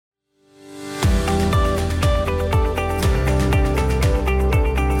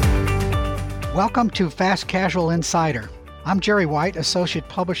Welcome to Fast Casual Insider. I'm Jerry White, Associate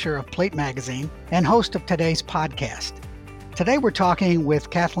Publisher of Plate Magazine and host of today's podcast. Today we're talking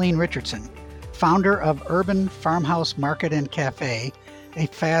with Kathleen Richardson, founder of Urban Farmhouse Market and Cafe, a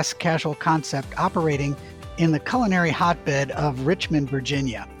fast casual concept operating in the culinary hotbed of Richmond,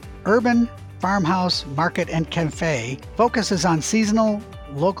 Virginia. Urban Farmhouse Market and Cafe focuses on seasonal,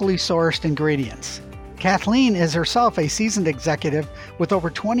 locally sourced ingredients. Kathleen is herself a seasoned executive with over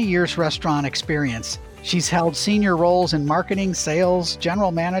 20 years restaurant experience. She's held senior roles in marketing, sales,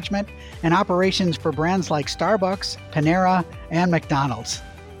 general management, and operations for brands like Starbucks, Panera, and McDonald's.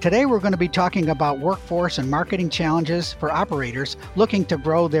 Today we're going to be talking about workforce and marketing challenges for operators looking to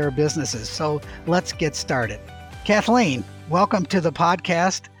grow their businesses. So let's get started. Kathleen, welcome to the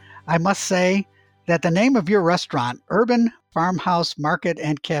podcast. I must say that the name of your restaurant, Urban Farmhouse Market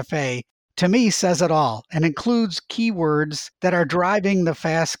and Cafe, to me says it all and includes keywords that are driving the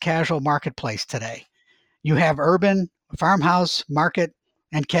fast casual marketplace today. You have urban, farmhouse, market,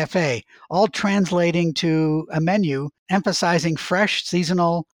 and cafe, all translating to a menu emphasizing fresh,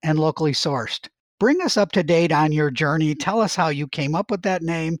 seasonal, and locally sourced. Bring us up to date on your journey. Tell us how you came up with that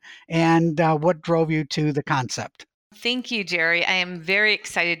name and what drove you to the concept. Thank you, Jerry. I am very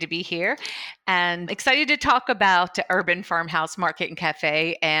excited to be here and excited to talk about Urban Farmhouse Market and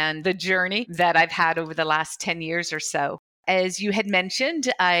Cafe and the journey that I've had over the last 10 years or so. As you had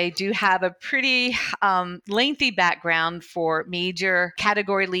mentioned, I do have a pretty lengthy background for major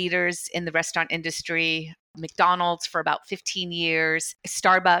category leaders in the restaurant industry, McDonald's for about 15 years,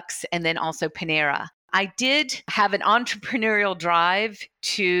 Starbucks, and then also Panera. I did have an entrepreneurial drive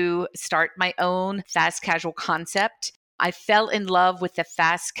to start my own fast casual concept. I fell in love with the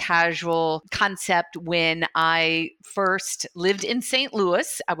fast casual concept when I first lived in St.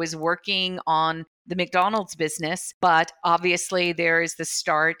 Louis. I was working on the McDonald's business, but obviously there is the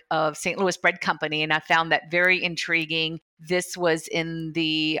start of St. Louis Bread Company, and I found that very intriguing. This was in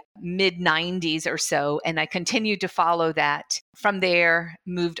the mid 90s or so, and I continued to follow that. From there,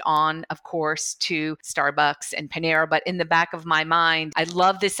 moved on, of course, to Starbucks and Panera. But in the back of my mind, I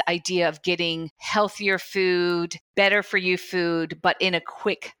love this idea of getting healthier food, better for you food, but in a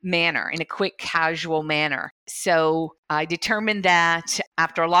quick manner, in a quick, casual manner. So I determined that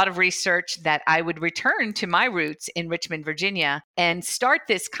after a lot of research that I would return to my roots in Richmond, Virginia, and start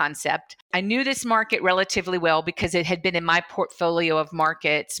this concept. I knew this market relatively well because it had been in my portfolio of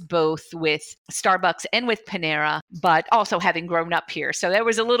markets, both with Starbucks and with Panera, but also having grown up here. So there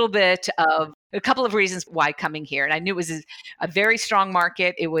was a couple of reasons why coming here. And I knew it was a very strong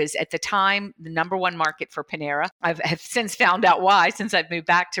market. It was at the time the number one market for Panera. I have since found out why since I've moved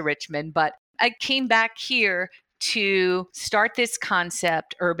back to Richmond, but I came back here to start this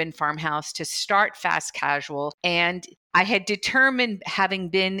concept, Urban Farmhouse, to start fast casual. And I had determined, having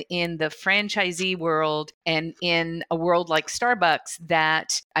been in the franchisee world and in a world like Starbucks,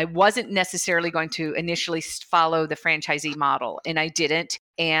 that I wasn't necessarily going to initially follow the franchisee model, and I didn't.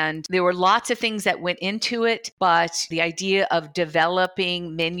 And there were lots of things that went into it, but the idea of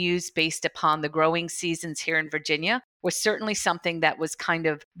developing menus based upon the growing seasons here in Virginia was certainly something that was kind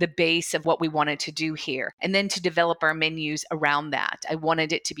of the base of what we wanted to do here. And then to develop our menus around that. I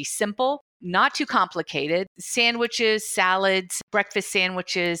wanted it to be simple, not too complicated. Sandwiches, salads, breakfast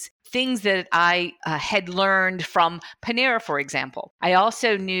sandwiches, things that I had learned from Panera, for example. I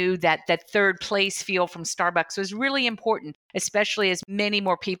also knew that that third place feel from Starbucks was really important, especially as many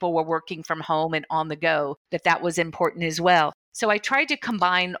more people were working from home and on the go, that was important as well. So I tried to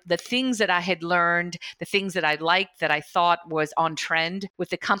combine the things that I had learned, the things that I liked, that I thought was on trend with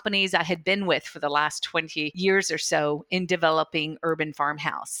the companies I had been with for the last 20 years or so in developing Urban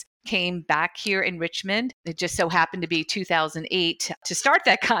Farmhouse. Came back here in Richmond. It just so happened to be 2008 to start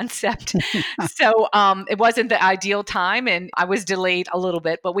that concept. So it wasn't the ideal time and I was delayed a little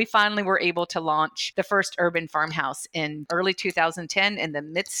bit, but we finally were able to launch the first Urban Farmhouse in early 2010 in the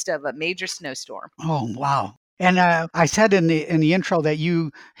midst of a major snowstorm. Oh, wow. And I said in the intro that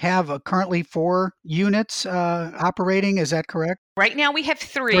you have currently 4 units operating. Is that correct? Right now we have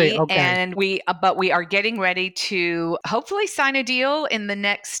 3, Okay. and but we are getting ready to hopefully sign a deal in the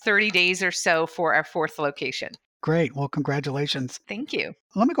next 30 days or so for our 4th location. Great. Well, congratulations. Thank you.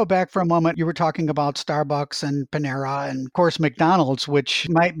 Let me go back for a moment. You were talking about Starbucks and Panera and, of course, McDonald's, which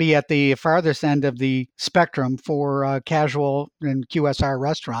might be at the farthest end of the spectrum for casual and QSR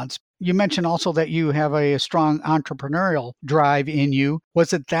restaurants. You mentioned also that you have a strong entrepreneurial drive in you.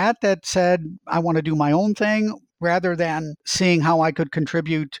 Was it that said, I want to do my own thing, rather than seeing how I could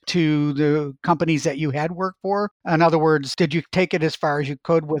contribute to the companies that you had worked for? In other words, did you take it as far as you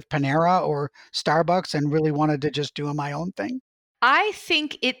could with Panera or Starbucks and really wanted to just do my own thing? I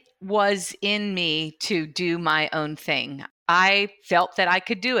think it was in me to do my own thing. I felt that I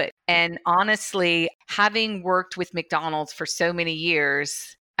could do it. And honestly, having worked with McDonald's for so many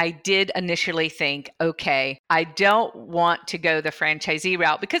years, I did initially think, okay, I don't want to go the franchisee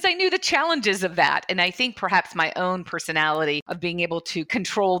route because I knew the challenges of that. And I think perhaps my own personality of being able to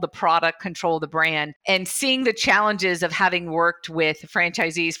control the product, control the brand, and seeing the challenges of having worked with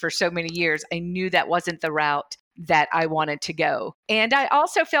franchisees for so many years, I knew that wasn't the route that I wanted to go. And I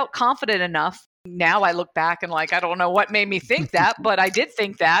also felt confident enough. Now I look back and I don't know what made me think that, but I did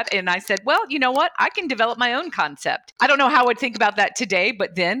think that. And I said, well, you know what? I can develop my own concept. I don't know how I would think about that today,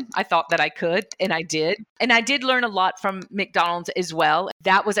 but then I thought that I could, and I did. And I did learn a lot from McDonald's as well.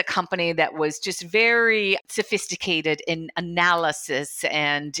 That was a company that was just very sophisticated in analysis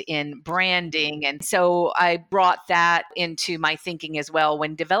and in branding. And so I brought that into my thinking as well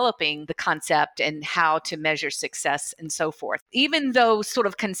when developing the concept and how to measure success and so forth. Even though sort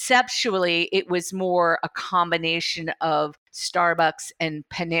of conceptually it was more a combination of Starbucks and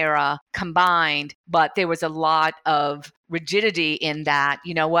Panera combined, but there was a lot of rigidity in that.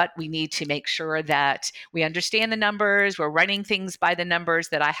 You know what? We need to make sure that we understand the numbers, we're running things by the numbers,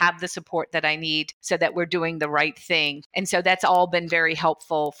 that I have the support that I need so that we're doing the right thing. And so that's all been very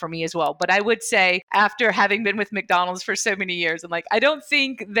helpful for me as well. But I would say after having been with McDonald's for so many years, I'm I don't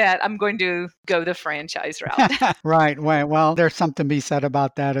think that I'm going to go the franchise route. Right. Well, there's something to be said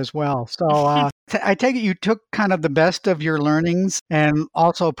about that as well. So I take it you took kind of the best of your learnings and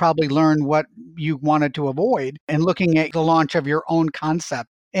also probably learned what you wanted to avoid in looking at the launch of your own concept.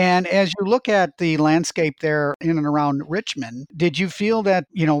 And as you look at the landscape there in and around Richmond, did you feel that,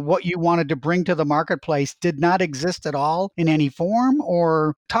 what you wanted to bring to the marketplace did not exist at all in any form?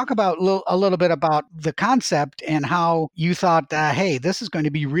 Or talk about a little bit about the concept and how you thought, hey, this is going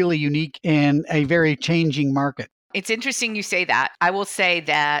to be really unique in a very changing market. It's interesting you say that. I will say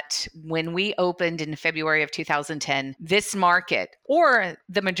that when we opened in February of 2010, this market, or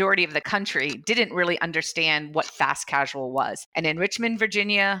the majority of the country, didn't really understand what fast casual was. And in Richmond,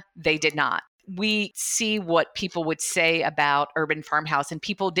 Virginia, they did not. We see what people would say about Urban Farmhouse, and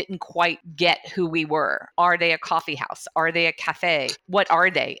people didn't quite get who we were. Are they a coffee house? Are they a cafe? What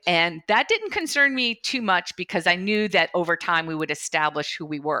are they? And that didn't concern me too much because I knew that over time we would establish who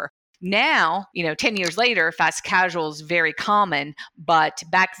we were. Now, 10 years later, fast casual is very common, but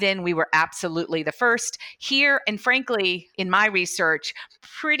back then we were absolutely the first here. And frankly, in my research,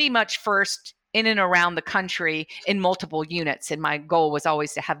 pretty much first in and around the country in multiple units. And my goal was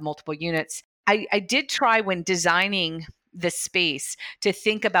always to have multiple units. I did try when designing the space to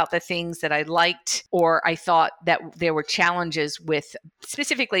think about the things that I liked or I thought that there were challenges with,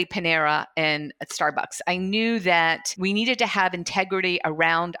 specifically Panera and Starbucks. I knew that we needed to have integrity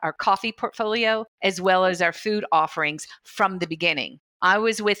around our coffee portfolio as well as our food offerings from the beginning. I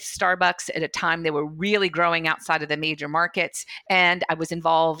was with Starbucks at a time they were really growing outside of the major markets, and I was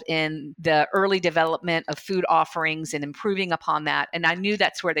involved in the early development of food offerings and improving upon that. And I knew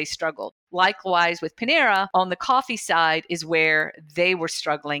that's where they struggled. Likewise, with Panera, on the coffee side is where they were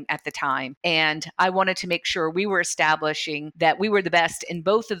struggling at the time. And I wanted to make sure we were establishing that we were the best in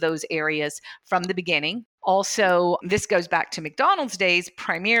both of those areas from the beginning. Also, this goes back to McDonald's days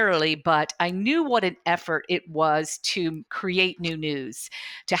primarily, but I knew what an effort it was to create new news,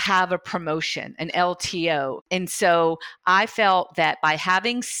 to have a promotion, an LTO. And so I felt that by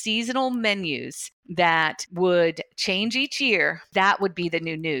having seasonal menus that would change each year, that would be the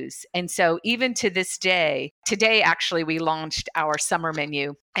new news. And so even to this day, today actually we launched our summer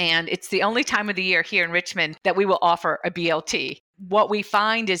menu, and it's the only time of the year here in Richmond that we will offer a BLT. What we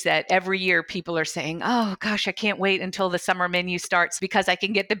find is that every year people are saying, oh gosh, I can't wait until the summer menu starts because I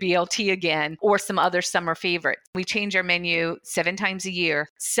can get the BLT again or some other summer favorite. We change our menu 7 times a year.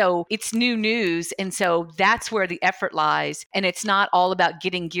 So it's new news. And so that's where the effort lies. And it's not all about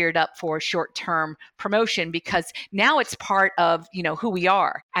getting geared up for short-term promotion because now it's part of, who we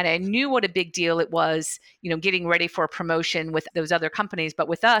are. And I knew what a big deal it was, getting ready for a promotion with those other companies. But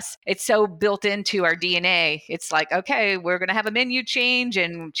with us, it's so built into our DNA. It's like, okay, we're going to have a menu change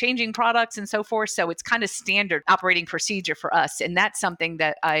and changing products and so forth. So it's kind of standard operating procedure for us. And that's something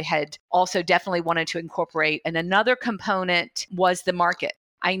that I had also definitely wanted to incorporate. And another component was the market.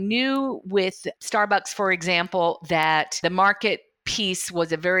 I knew with Starbucks, for example, that the market piece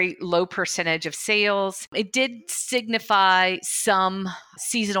was a very low percentage of sales. It did signify some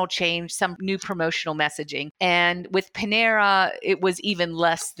seasonal change, some new promotional messaging. And with Panera, it was even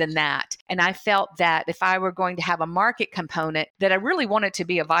less than that. And I felt that if I were going to have a market component, that I really wanted to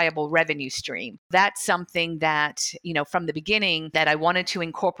be a viable revenue stream. That's something that, from the beginning that I wanted to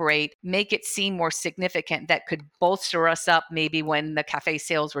incorporate, make it seem more significant, that could bolster us up maybe when the cafe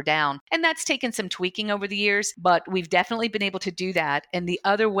sales were down. And that's taken some tweaking over the years, but we've definitely been able to do that. And the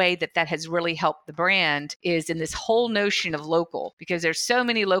other way that has really helped the brand is in this whole notion of local, because there's so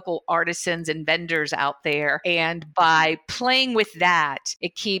many local artisans and vendors out there. And by playing with that,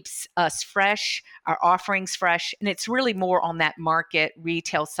 it keeps us fresh, our offerings fresh. And it's really more on that market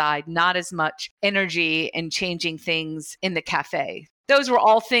retail side, not as much energy and changing things in the cafe. Those were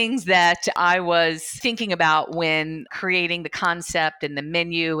all things that I was thinking about when creating the concept and the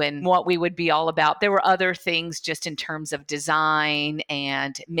menu and what we would be all about. There were other things just in terms of design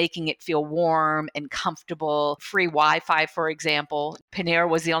and making it feel warm and comfortable. Free Wi-Fi, for example. Panera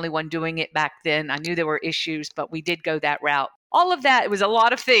was the only one doing it back then. I knew there were issues, but we did go that route. All of that, it was a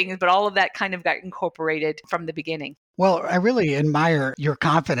lot of things, but all of that kind of got incorporated from the beginning. Well, I really admire your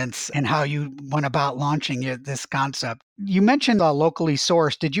confidence and how you went about launching this concept. You mentioned locally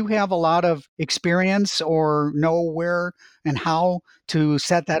sourced. Did you have a lot of experience or know where and how to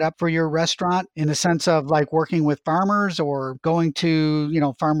set that up for your restaurant in the sense of like working with farmers or going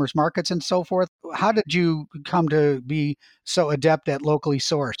to, farmers markets and so forth? How did you come to be so adept at locally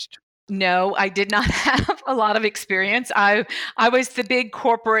sourced? No, I did not have a lot of experience. I was the big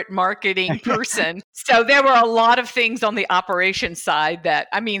corporate marketing person. So there were a lot of things on the operations side that,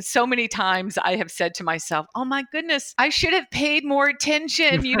 so many times I have said to myself, oh my goodness, I should have paid more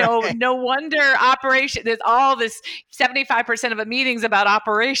attention. Right. No wonder operation, there's all this 75% of a meeting's about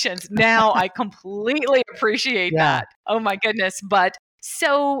operations. Now I completely appreciate that. Oh my goodness. But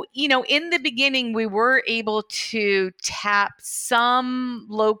so, in the beginning, we were able to tap some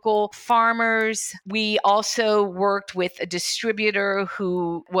local farmers. We also worked with a distributor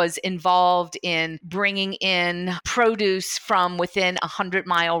who was involved in bringing in produce from within a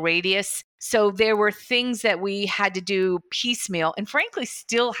 100-mile radius. So there were things that we had to do piecemeal and frankly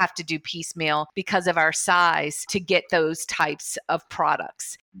still have to do piecemeal because of our size to get those types of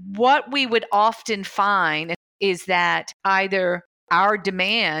products. What we would often find is that either our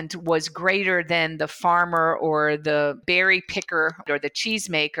demand was greater than the farmer or the berry picker or the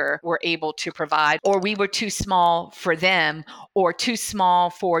cheesemaker were able to provide, or we were too small for them or too small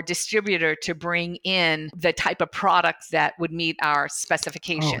for a distributor to bring in the type of products that would meet our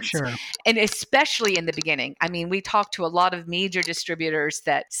specifications. Oh, sure. And especially in the beginning. We talked to a lot of major distributors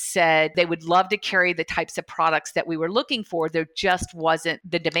that said they would love to carry the types of products that we were looking for. There just wasn't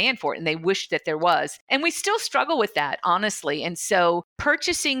the demand for it, and they wished that there was. And we still struggle with that, honestly. And so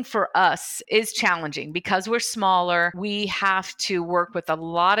purchasing for us is challenging because we're smaller. We have to work with a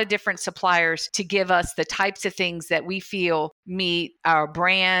lot of different suppliers to give us the types of things that we feel meet our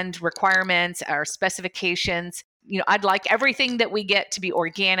brand requirements, our specifications. I'd like everything that we get to be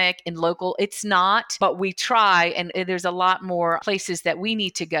organic and local. It's not, but we try. And there's a lot more places that we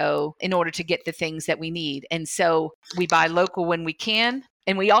need to go in order to get the things that we need. And so we buy local when we can.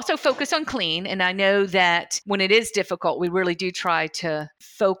 And we also focus on clean. And I know that when it is difficult, we really do try to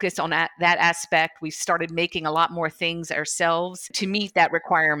focus on that aspect. We've started making a lot more things ourselves to meet that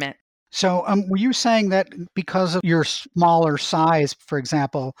requirement. So were you saying that because of your smaller size, for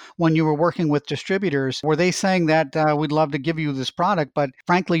example, when you were working with distributors, were they saying that we'd love to give you this product, but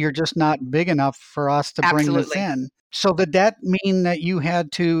frankly, you're just not big enough for us to bring this in? So did that mean that you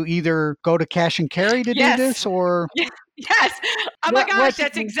had to either go to cash and carry to do this or? Yes. Oh my gosh,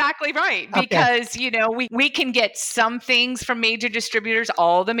 that's exactly right. Because, we can get some things from major distributors,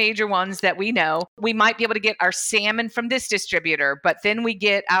 all the major ones that we know. We might be able to get our salmon from this distributor, but then we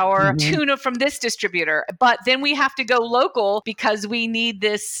get our tuna from this distributor. But then we have to go local because we need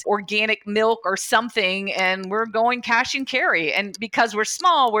this organic milk or something, and we're going cash and carry. And because we're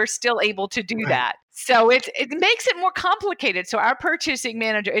small, we're still able to do that. So it makes it more complicated. So our purchasing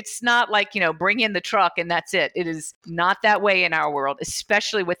manager, it's not like, bring in the truck and that's it. It is not that way in our world,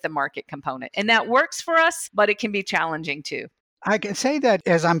 especially with the market component. And that works for us, but it can be challenging too. I can say that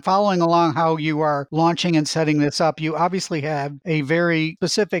as I'm following along how you are launching and setting this up, you obviously have a very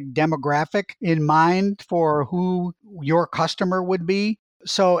specific demographic in mind for who your customer would be.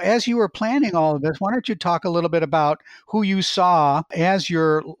 So as you were planning all of this, why don't you talk a little bit about who you saw as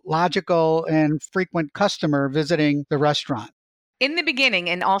your logical and frequent customer visiting the restaurant? In the beginning,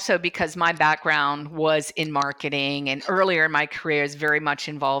 and also because my background was in marketing and earlier in my career is very much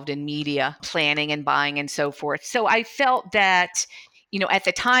involved in media planning and buying and so forth. So I felt that At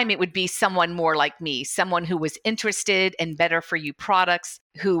the time, it would be someone more like me, someone who was interested in better for you products,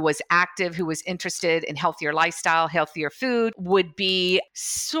 who was active, who was interested in healthier lifestyle, healthier food, would be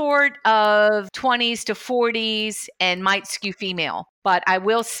sort of 20s to 40s and might skew female. But I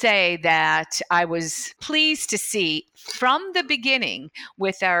will say that I was pleased to see from the beginning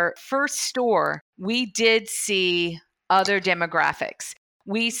with our first store, we did see other demographics.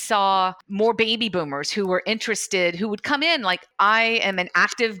 We saw more baby boomers who were interested, who would come in like, I am an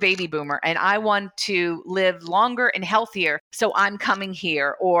active baby boomer and I want to live longer and healthier. So I'm coming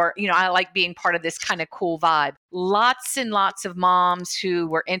here. Or, I like being part of this kind of cool vibe. Lots and lots of moms who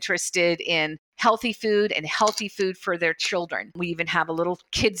were interested in healthy food and healthy food for their children. We even have a little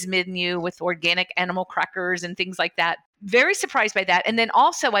kids menu with organic animal crackers and things like that. Very surprised by that. And then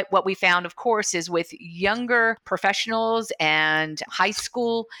also what we found, of course, is with younger professionals and high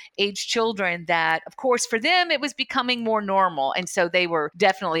school age children that, of course, for them, it was becoming more normal. And so they were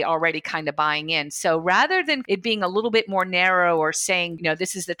definitely already kind of buying in. So rather than it being a little bit more narrow or saying,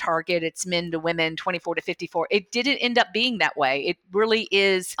 this is the target, it's men to women, 24 to 54, it didn't end up being that way. It really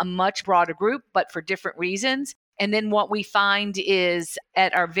is a much broader group, but for different reasons. And then what we find is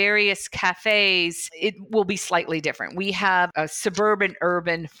at our various cafes, it will be slightly different. We have a suburban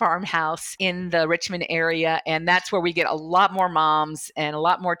urban farmhouse in the Richmond area, and that's where we get a lot more moms and a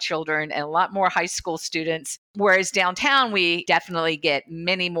lot more children and a lot more high school students. Whereas downtown, we definitely get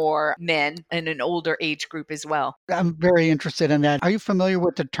many more men and an older age group as well. I'm very interested in that. Are you familiar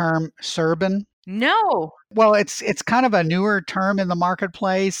with the term suburban? No. Well, it's kind of a newer term in the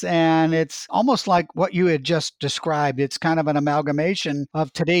marketplace, and it's almost like what you had just described. It's kind of an amalgamation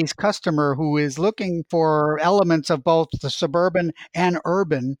of today's customer who is looking for elements of both the suburban and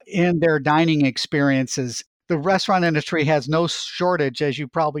urban in their dining experiences. The restaurant industry has no shortage, as you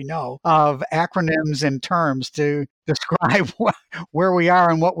probably know, of acronyms and terms to describe where we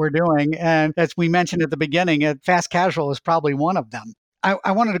are and what we're doing. And as we mentioned at the beginning, fast casual is probably one of them.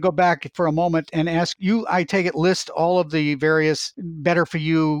 I wanted to go back for a moment and ask you, I take it, list all of the various better for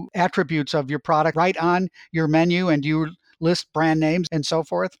you attributes of your product right on your menu, and do you list brand names and so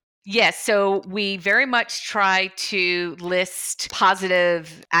forth? Yes. So we very much try to list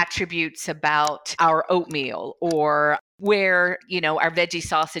positive attributes about our oatmeal or where, our veggie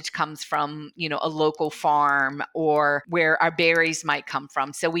sausage comes from, a local farm, or where our berries might come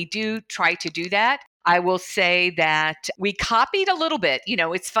from. So we do try to do that. I will say that we copied a little bit.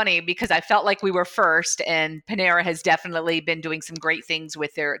 It's funny because I felt like we were first, and Panera has definitely been doing some great things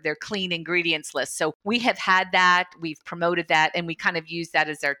with their clean ingredients list. So we have had that, we've promoted that, and we kind of use that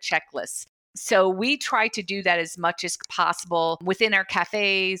as our checklist. So we try to do that as much as possible within our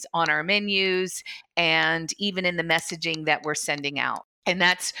cafes, on our menus, and even in the messaging that we're sending out. And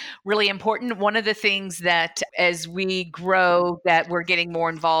that's really important. One of the things that as we grow that we're getting more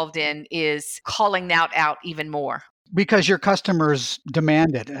involved in is calling that out even more. Because your customers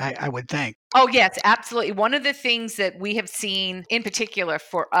demand it, I would think. Oh, yes, absolutely. One of the things that we have seen in particular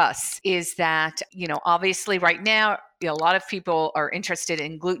for us is that, obviously right now, a lot of people are interested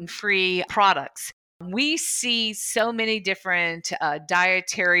in gluten-free products. We see so many different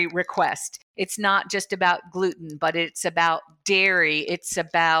dietary requests. It's not just about gluten, but it's about dairy. It's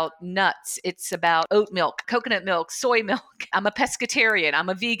about nuts. It's about oat milk, coconut milk, soy milk. I'm a pescatarian. I'm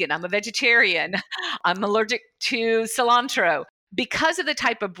a vegan. I'm a vegetarian. I'm allergic to cilantro. Because of the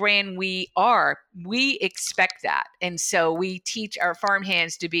type of brand we are, we expect that. And so we teach our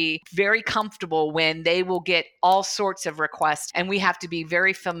farmhands to be very comfortable when they will get all sorts of requests. And we have to be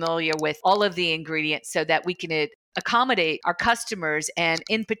very familiar with all of the ingredients so that we can accommodate our customers. And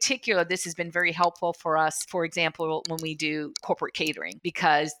in particular, this has been very helpful for us, for example, when we do corporate catering,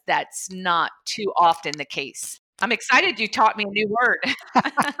 because that's not too often the case. I'm excited you taught me a new word.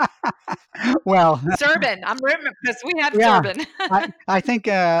 Well, Suburban. I'm remembering because we have Suburban. Yeah. I think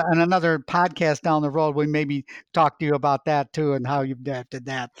in another podcast down the road, we maybe talk to you about that too and how you've adapted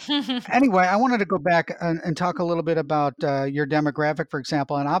that. Anyway, I wanted to go back and talk a little bit about your demographic, for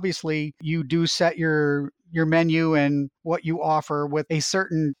example. And obviously, you do set your menu and what you offer with a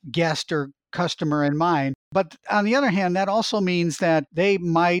certain guest or customer in mind. But on the other hand, that also means that they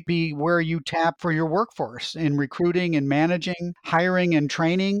might be where you tap for your workforce in recruiting and managing, hiring and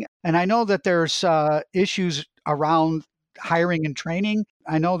training. And I know that there's issues around hiring and training.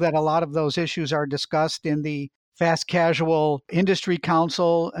 I know that a lot of those issues are discussed in the Fast Casual Industry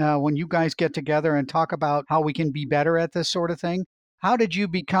Council when you guys get together and talk about how we can be better at this sort of thing. How did you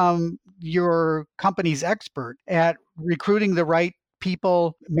become your company's expert at recruiting the right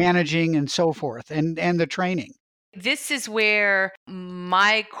people, managing and so forth, and the training? This is where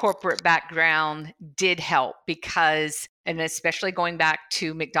my corporate background did help, because and especially going back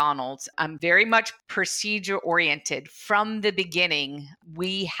to McDonald's, I'm very much procedure oriented. From the beginning,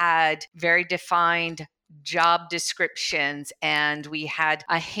 we had very defined job descriptions, and we had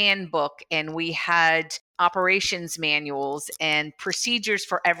a handbook, and we had operations manuals and procedures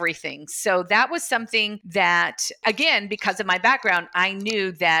for everything. So that was something that, again, because of my background, I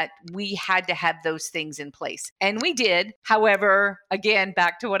knew that we had to have those things in place. And we did. However, again,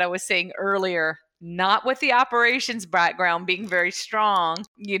 back to what I was saying earlier, not with the operations background being very strong.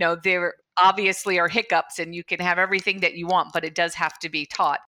 There obviously are hiccups, and you can have everything that you want, but it does have to be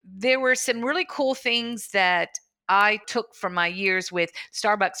taught. There were some really cool things that I took from my years with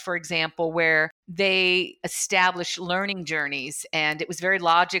Starbucks, for example, where they established learning journeys, and it was very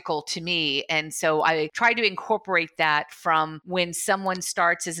logical to me. And so I try to incorporate that from when someone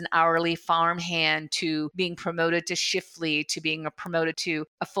starts as an hourly farmhand to being promoted to shift lead to being promoted to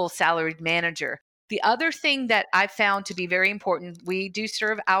a full salaried manager. The other thing that I found to be very important, we do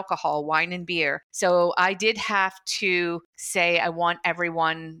serve alcohol, wine and beer. So I did have to say, I want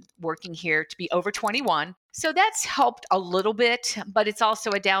everyone working here to be over 21. So that's helped a little bit, but it's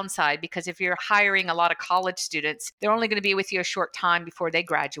also a downside because if you're hiring a lot of college students, they're only going to be with you a short time before they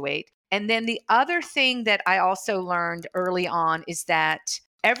graduate. And then the other thing that I also learned early on is that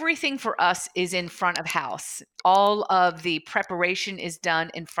everything for us is in front of house. All of the preparation is done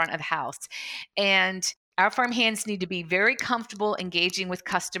in front of house. And our farmhands need to be very comfortable engaging with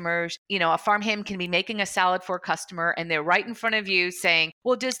customers. A farmhand can be making a salad for a customer and they're right in front of you saying,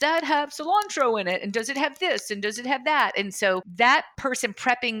 well, does that have cilantro in it? And does it have this? And does it have that? And so that person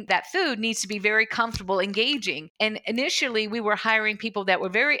prepping that food needs to be very comfortable engaging. And initially we were hiring people that were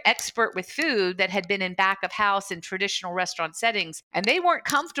very expert with food that had been in back of house in traditional restaurant settings, and they weren't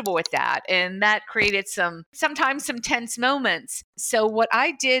comfortable with that. And that created sometimes some tense moments. So what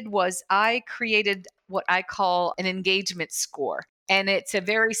I did was I created what I call an engagement score. And it's a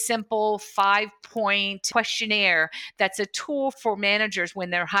very simple 5-point questionnaire that's a tool for managers when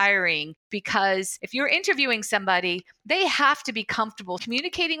they're hiring. Because if you're interviewing somebody, they have to be comfortable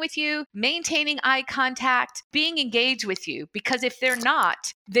communicating with you, maintaining eye contact, being engaged with you. Because if they're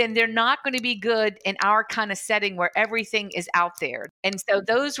not, then they're not going to be good in our kind of setting where everything is out there. And so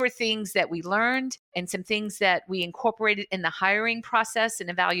those were things that we learned and some things that we incorporated in the hiring process and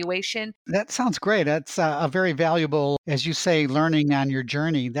evaluation. That sounds great. That's a very valuable, as you say, learning on your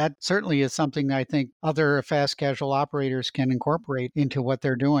journey. That certainly is something that I think other fast casual operators can incorporate into what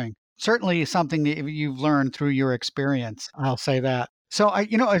they're doing. Certainly something that you've learned through your experience. I'll say that. So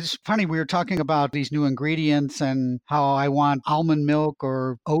it's funny, we were talking about these new ingredients and how I want almond milk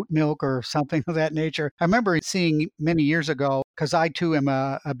or oat milk or something of that nature. I remember seeing many years ago, because I too am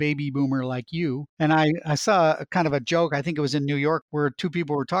a baby boomer like you, and I saw a kind of a joke, I think it was in New York, where two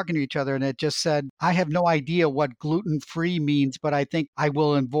people were talking to each other and it just said, I have no idea what gluten-free means, but I think I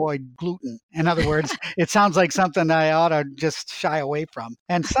will avoid gluten. In other words, it sounds like something I ought to just shy away from.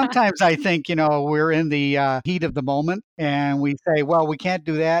 And sometimes I think, we're in the heat of the moment and we say, well, we can't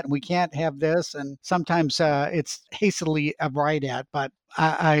do that and we can't have this. And sometimes it's hastily arrived at, but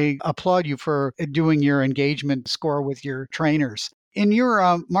I applaud you for doing your engagement score with your trainers. In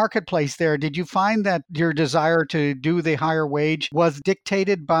your marketplace there, did you find that your desire to do the higher wage was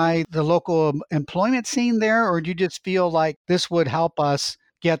dictated by the local employment scene there, or did you just feel like this would help us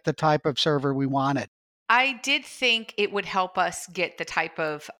get the type of server we wanted? I did think it would help us get the type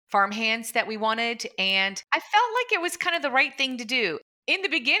of farmhands that we wanted. And I felt like it was kind of the right thing to do. In the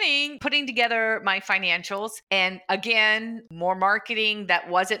beginning, putting together my financials and again, more marketing, that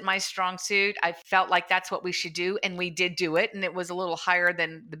wasn't my strong suit. I felt like that's what we should do. And we did do it. And it was a little higher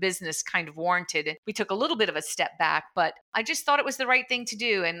than the business kind of warranted. We took a little bit of a step back, but I just thought it was the right thing to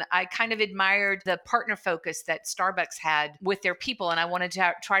do. And I kind of admired the partner focus that Starbucks had with their people. And I wanted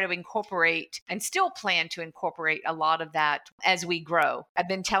to try to incorporate and still plan to incorporate a lot of that as we grow. I've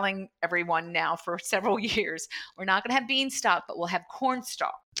been telling everyone now for several years, we're not going to have Beanstalk, but we'll have cornstalk.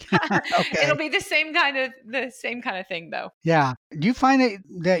 Okay. It'll be the same kind of thing though. Yeah. Do you find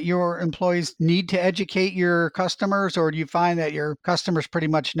that your employees need to educate your customers, or do you find that your customers pretty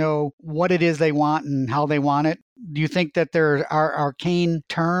much know what it is they want and how they want it? Do you think that there are arcane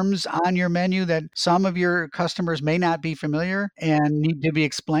terms on your menu that some of your customers may not be familiar and need to be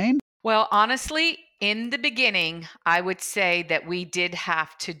explained? Well, honestly, in the beginning, I would say that we did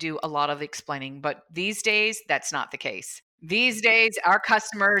have to do a lot of explaining, but these days, that's not the case. These days, our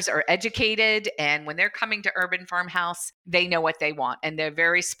customers are educated, and when they're coming to Urban Farmhouse, they know what they want, and they're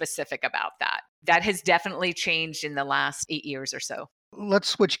very specific about that. That has definitely changed in the last 8 years or so. Let's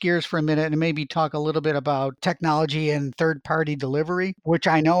switch gears for a minute and maybe talk a little bit about technology and third-party delivery, which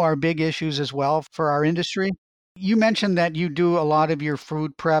I know are big issues as well for our industry. You mentioned that you do a lot of your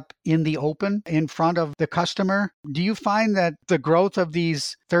food prep in the open in front of the customer. Do you find that the growth of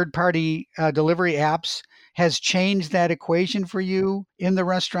these third-party delivery apps has changed that equation for you in the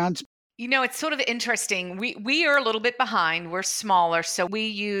restaurants? It's sort of interesting. We are a little bit behind. We're smaller, so we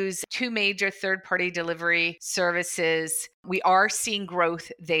use two major third-party delivery services. We are seeing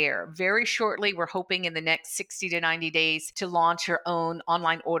growth there. Very shortly, we're hoping in the next 60 to 90 days to launch our own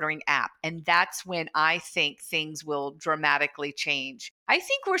online ordering app. And that's when I think things will dramatically change. I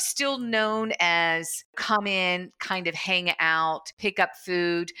think we're still known as come in, kind of hang out, pick up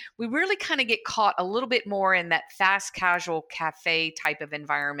food. We really kind of get caught a little bit more in that fast casual cafe type of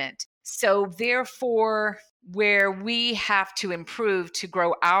environment. So therefore, where we have to improve to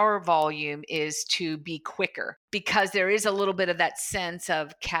grow our volume is to be quicker, because there is a little bit of that sense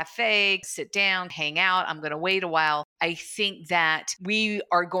of cafe, sit down, hang out, I'm going to wait a while. I think that we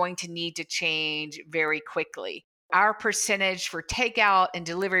are going to need to change very quickly. Our percentage for takeout and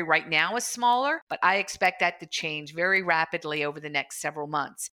delivery right now is smaller, but I expect that to change very rapidly over the next several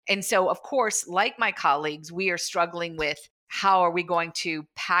months. And so, of course, like my colleagues, we are struggling with how are we going to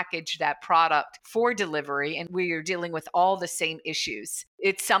package that product for delivery? And we are dealing with all the same issues.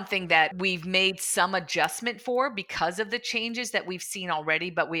 It's something that we've made some adjustment for because of the changes that we've seen already,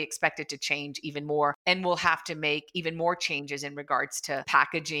 but we expect it to change even more. And we'll have to make even more changes in regards to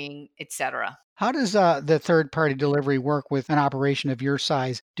packaging, et cetera. How does the third-party delivery work with an operation of your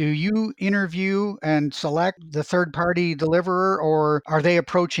size? Do you interview and select the third-party deliverer, or are they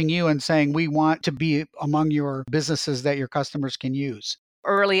approaching you and saying, we want to be among your businesses that your customers can use?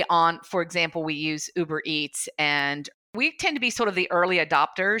 Early on, for example, we use Uber Eats, and we tend to be sort of the early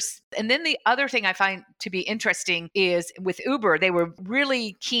adopters. And then the other thing I find to be interesting is with Uber, they were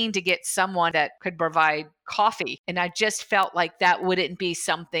really keen to get someone that could provide coffee. And I just felt like that wouldn't be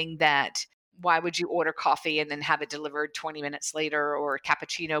something that, why would you order coffee and then have it delivered 20 minutes later, or a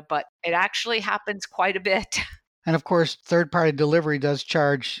cappuccino? But it actually happens quite a bit. And of course, third-party delivery does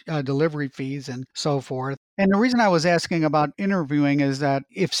charge delivery fees and so forth. And the reason I was asking about interviewing is that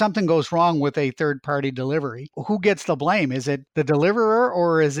if something goes wrong with a third-party delivery, who gets the blame? Is it the deliverer,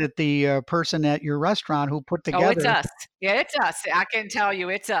 or is it the person at your restaurant who put Oh, it's together? us. Yeah, it's us. I can tell you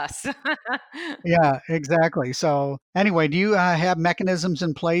it's us. Yeah, exactly. So anyway, do you have mechanisms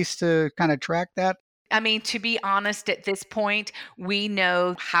in place to kind of track that? I mean, to be honest, at this point, we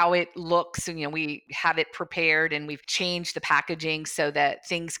know how it looks. And, we have it prepared and we've changed the packaging so that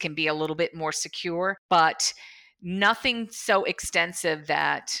things can be a little bit more secure, but nothing so extensive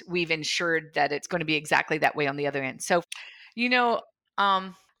that we've ensured that it's going to be exactly that way on the other end. So, you know,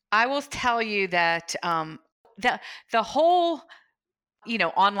 um, I will tell you that the the whole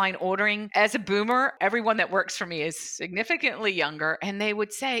online ordering, as a boomer, everyone that works for me is significantly younger. And they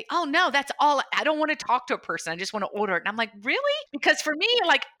would say, oh, no, that's all. I don't want to talk to a person. I just want to order it. And I'm like, really? Because for me,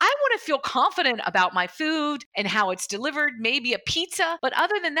 like, I want to feel confident about my food and how it's delivered, maybe a pizza. But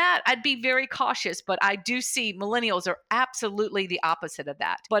other than that, I'd be very cautious. But I do see millennials are absolutely the opposite of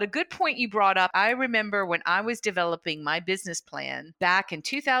that. But a good point you brought up. I remember when I was developing my business plan back in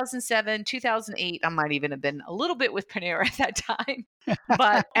 2007, 2008, I might even have been a little bit with Panera at that time.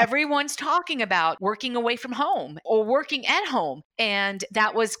 But everyone's talking about working away from home or working at home. And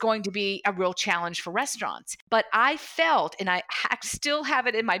that was going to be a real challenge for restaurants. But I felt, and I still have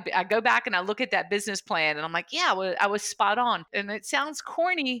it I go back and I look at that business plan and I'm like, yeah, I was spot on. And it sounds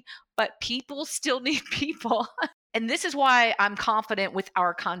corny, but people still need people. And this is why I'm confident with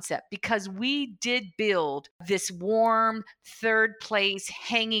our concept, because we did build this warm third place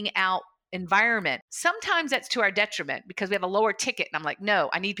hanging out environment. Sometimes that's to our detriment because we have a lower ticket. And I'm like, no,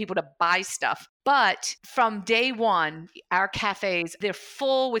 I need people to buy stuff. But from day one, our cafes, they're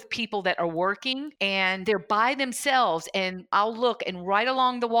full with people that are working and they're by themselves. And I'll look, and right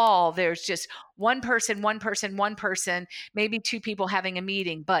along the wall, there's just one person, maybe two people having a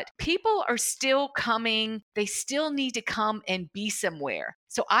meeting, but people are still coming. They still need to come and be somewhere.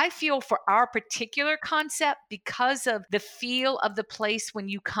 So I feel for our particular concept, because of the feel of the place when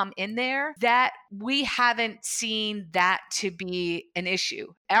you come in there, that we haven't seen that to be an issue.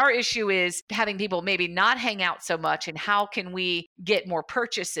 Our issue is having people maybe not hang out so much, and how can we get more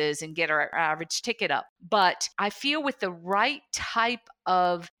purchases and get our average ticket up. But I feel with the right type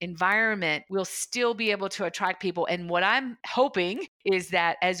of environment, we'll still be able to attract people. And what I'm hoping is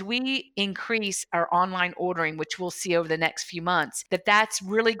that as we increase our online ordering, which we'll see over the next few months, that's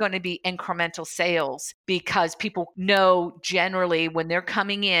really going to be incremental sales, because people know generally when they're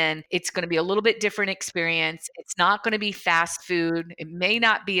coming in, it's going to be a little bit different experience. It's not going to be fast food. It may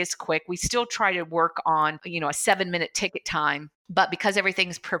not be as quick. We still try to work on, a 7-minute ticket time. But because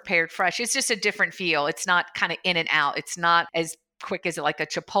everything's prepared fresh, it's just a different feel. It's not kind of in and out. It's not as quick as like a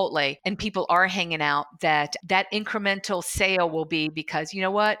Chipotle, and people are hanging out, that incremental sale will be because, you know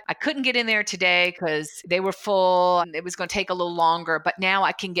what, I couldn't get in there today because they were full and it was going to take a little longer, but now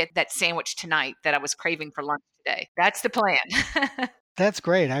I can get that sandwich tonight that I was craving for lunch today. That's the plan. That's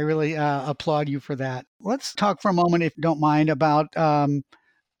great. I really applaud you for that. Let's talk for a moment, if you don't mind, about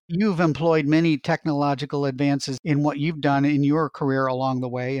you've employed many technological advances in what you've done in your career along the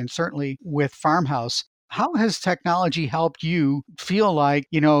way, and certainly with Farmhouse. How has technology helped you feel like,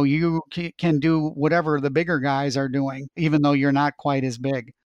 you can do whatever the bigger guys are doing, even though you're not quite as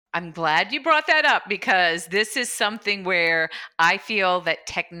big? I'm glad you brought that up, because this is something where I feel that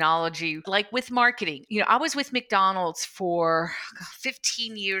technology, like with marketing, I was with McDonald's for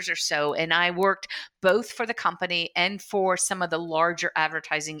 15 years or so, and I worked both for the company and for some of the larger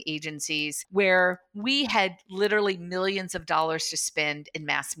advertising agencies where we had literally millions of dollars to spend in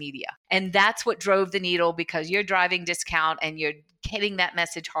mass media. And that's what drove the needle, because you're driving discount and you're hitting that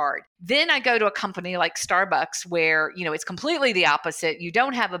message hard. Then I go to a company like Starbucks where, it's completely the opposite. You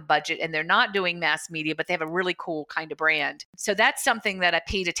don't have a budget and they're not doing mass media, but they have a really cool kind of brand. So that's something that I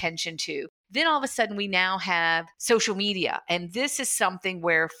paid attention to. Then all of a sudden, we now have social media. And this is something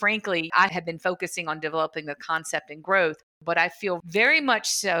where, frankly, I have been focusing on developing the concept and growth. But I feel very much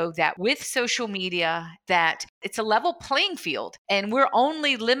so that with social media, that it's a level playing field, and we're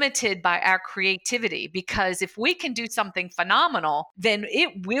only limited by our creativity, because if we can do something phenomenal, then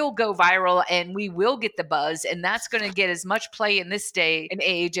it will go viral and we will get the buzz. And that's going to get as much play in this day and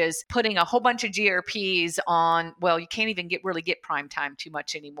age as putting a whole bunch of GRPs on. Well, you can't even really get prime time too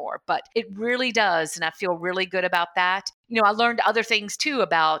much anymore, but it really does. And I feel really good about that. I learned other things too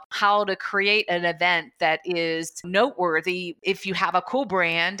about how to create an event that is noteworthy if you have a cool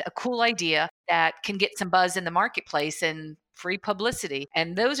brand, a cool idea that can get some buzz in the marketplace and free publicity.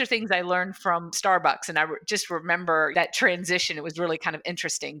 And those are things I learned from Starbucks. And I just remember that transition. It was really kind of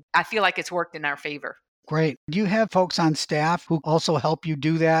interesting. I feel like it's worked in our favor. Great. Do you have folks on staff who also help you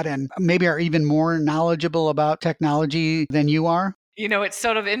do that and maybe are even more knowledgeable about technology than you are? It's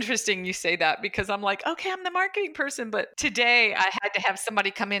sort of interesting you say that, because I'm like, okay, I'm the marketing person, but today I had to have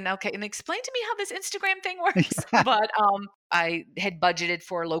somebody come in, okay, and explain to me how this Instagram thing works. But I had budgeted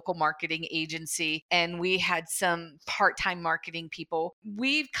for a local marketing agency, and we had some part-time marketing people.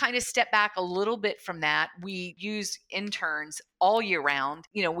 We've kind of stepped back a little bit from that. We use interns all year round.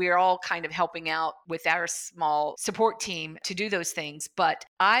 We're all kind of helping out with our small support team to do those things. But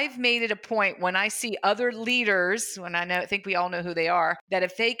I've made it a point, when I see other leaders, I think we all know who they are, that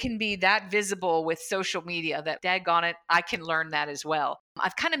if they can be that visible with social media, that daggone it, I can learn that as well.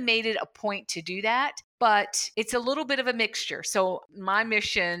 I've kind of made it a point to do that, but it's a little bit of a mixture. So my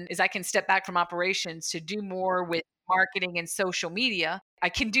mission is I can step back from operations to do more with marketing and social media. I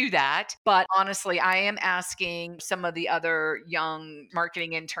can do that. But honestly, I am asking some of the other young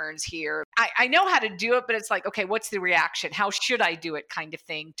marketing interns here. I know how to do it, but it's like, okay, what's the reaction? How should I do it kind of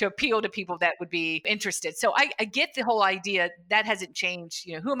thing to appeal to people that would be interested? So I get the whole idea. That hasn't changed.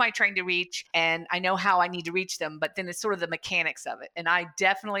 Who am I trying to reach? And I know how I need to reach them, but then it's sort of the mechanics of it. And I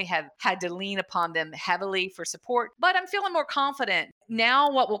definitely have had to lean upon them heavily for support, but I'm feeling more confident.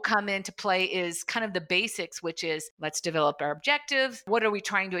 Now what will come into play is kind of the basics, which is let's develop our objectives. What are we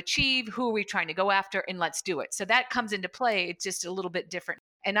trying to achieve? Who are we trying to go after? And let's do it. So that comes into play. It's just a little bit different.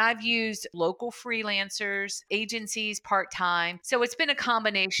 And I've used local freelancers, agencies, part-time. So it's been a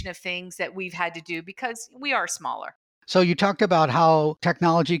combination of things that we've had to do because we are smaller. So you talked about how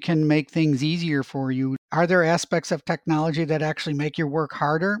technology can make things easier for you. Are there aspects of technology that actually make your work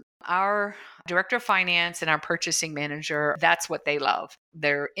harder? Our director of finance and our purchasing manager, that's what they love.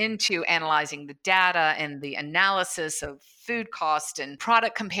 They're into analyzing the data and the analysis of food cost and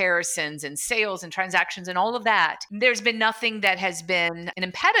product comparisons and sales and transactions and all of that. There's been nothing that has been an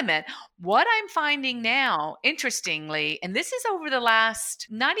impediment. What I'm finding now, interestingly, and this is over the last,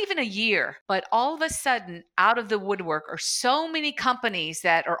 not even a year, but all of a sudden out of the woodwork are so many companies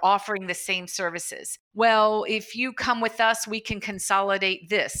that are offering the same services. Well, if you come with us, we can consolidate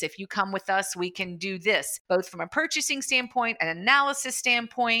this. If you come with us, we can do this, both from a purchasing standpoint, an analysis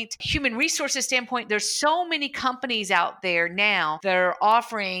standpoint, human resources standpoint. There's so many companies out there now that are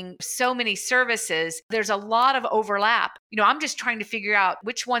offering so many services. There's a lot of overlap. I'm just trying to figure out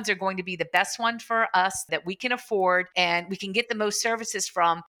which ones are going to be the best one for us that we can afford and we can get the most services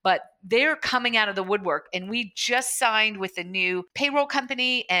from. But they're coming out of the woodwork. And we just signed with a new payroll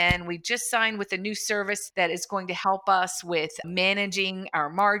company, and we just signed with a new service that is going to help us with managing our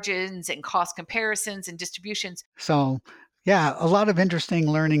margins and cost comparisons and distributions. So, yeah, a lot of interesting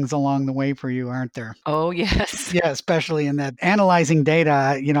learnings along the way for you, aren't there? Oh, yes. Yeah, especially in that analyzing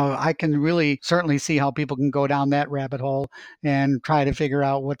data. I can really certainly see how people can go down that rabbit hole and try to figure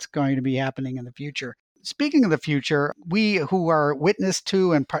out what's going to be happening in the future. Speaking of the future, we who are witness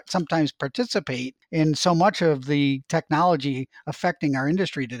to and sometimes participate in so much of the technology affecting our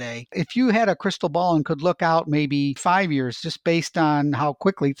industry today, if you had a crystal ball and could look out maybe 5 years just based on how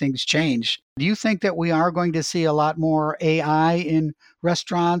quickly things change, do you think that we are going to see a lot more AI in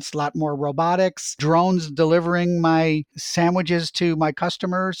restaurants, a lot more robotics, drones delivering my sandwiches to my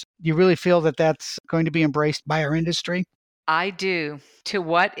customers? Do you really feel that that's going to be embraced by our industry? I do. To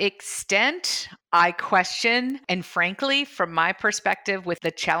what extent, I question. And frankly, from my perspective, with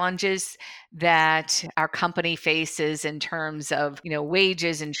the challenges that our company faces in terms of,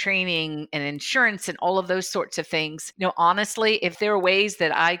 wages and training and insurance and all of those sorts of things, honestly, if there are ways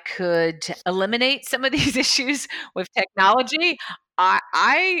that I could eliminate some of these issues with technology,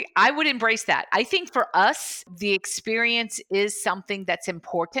 I would embrace that. I think for us, the experience is something that's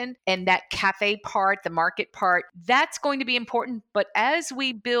important, and that cafe part, the market part, that's going to be important. But as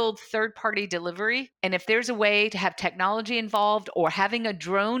we build third-party delivery, and if there's a way to have technology involved or having a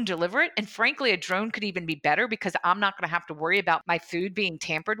drone deliver it, and frankly, a drone could even be better because I'm not going to have to worry about my food being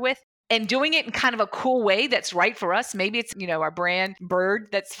tampered with, and doing it in kind of a cool way that's right for us. Maybe it's, our brand bird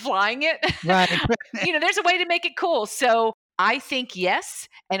that's flying it. Right. There's a way to make it cool. So I think yes.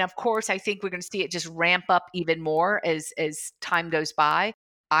 And of course, I think we're going to see it just ramp up even more as time goes by.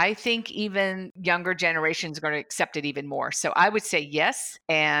 I think even younger generations are going to accept it even more. So I would say yes,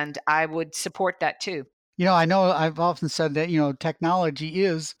 and I would support that too. I know I've often said that, technology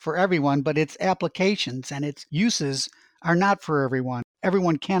is for everyone, but its applications and its uses are not for everyone.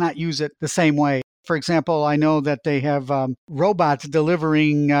 Everyone cannot use it the same way. For example, I know that they have robots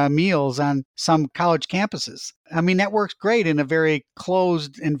delivering meals on some college campuses. I mean, that works great in a very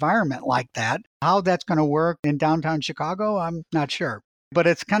closed environment like that. How that's going to work in downtown Chicago, I'm not sure. But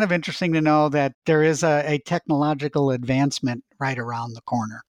it's kind of interesting to know that there is a technological advancement right around the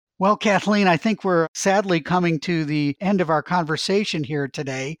corner. Well, Kathleen, I think we're sadly coming to the end of our conversation here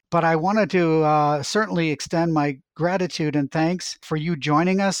today, but I wanted to certainly extend my gratitude and thanks for you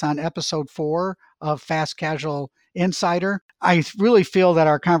joining us on episode 4 of Fast Casual Insider. I really feel that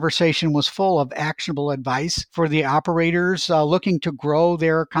our conversation was full of actionable advice for the operators looking to grow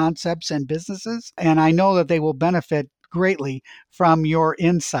their concepts and businesses, and I know that they will benefit greatly from your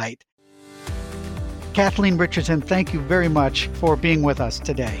insight. Kathleen Richardson, thank you very much for being with us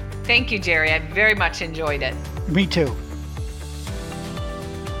today. Thank you, Jerry. I very much enjoyed it. Me too.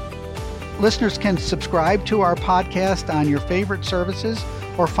 Listeners can subscribe to our podcast on your favorite services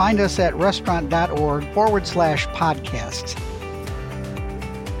or find us at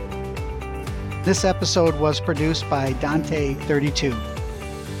restaurant.org/podcasts. This episode was produced by Dante32.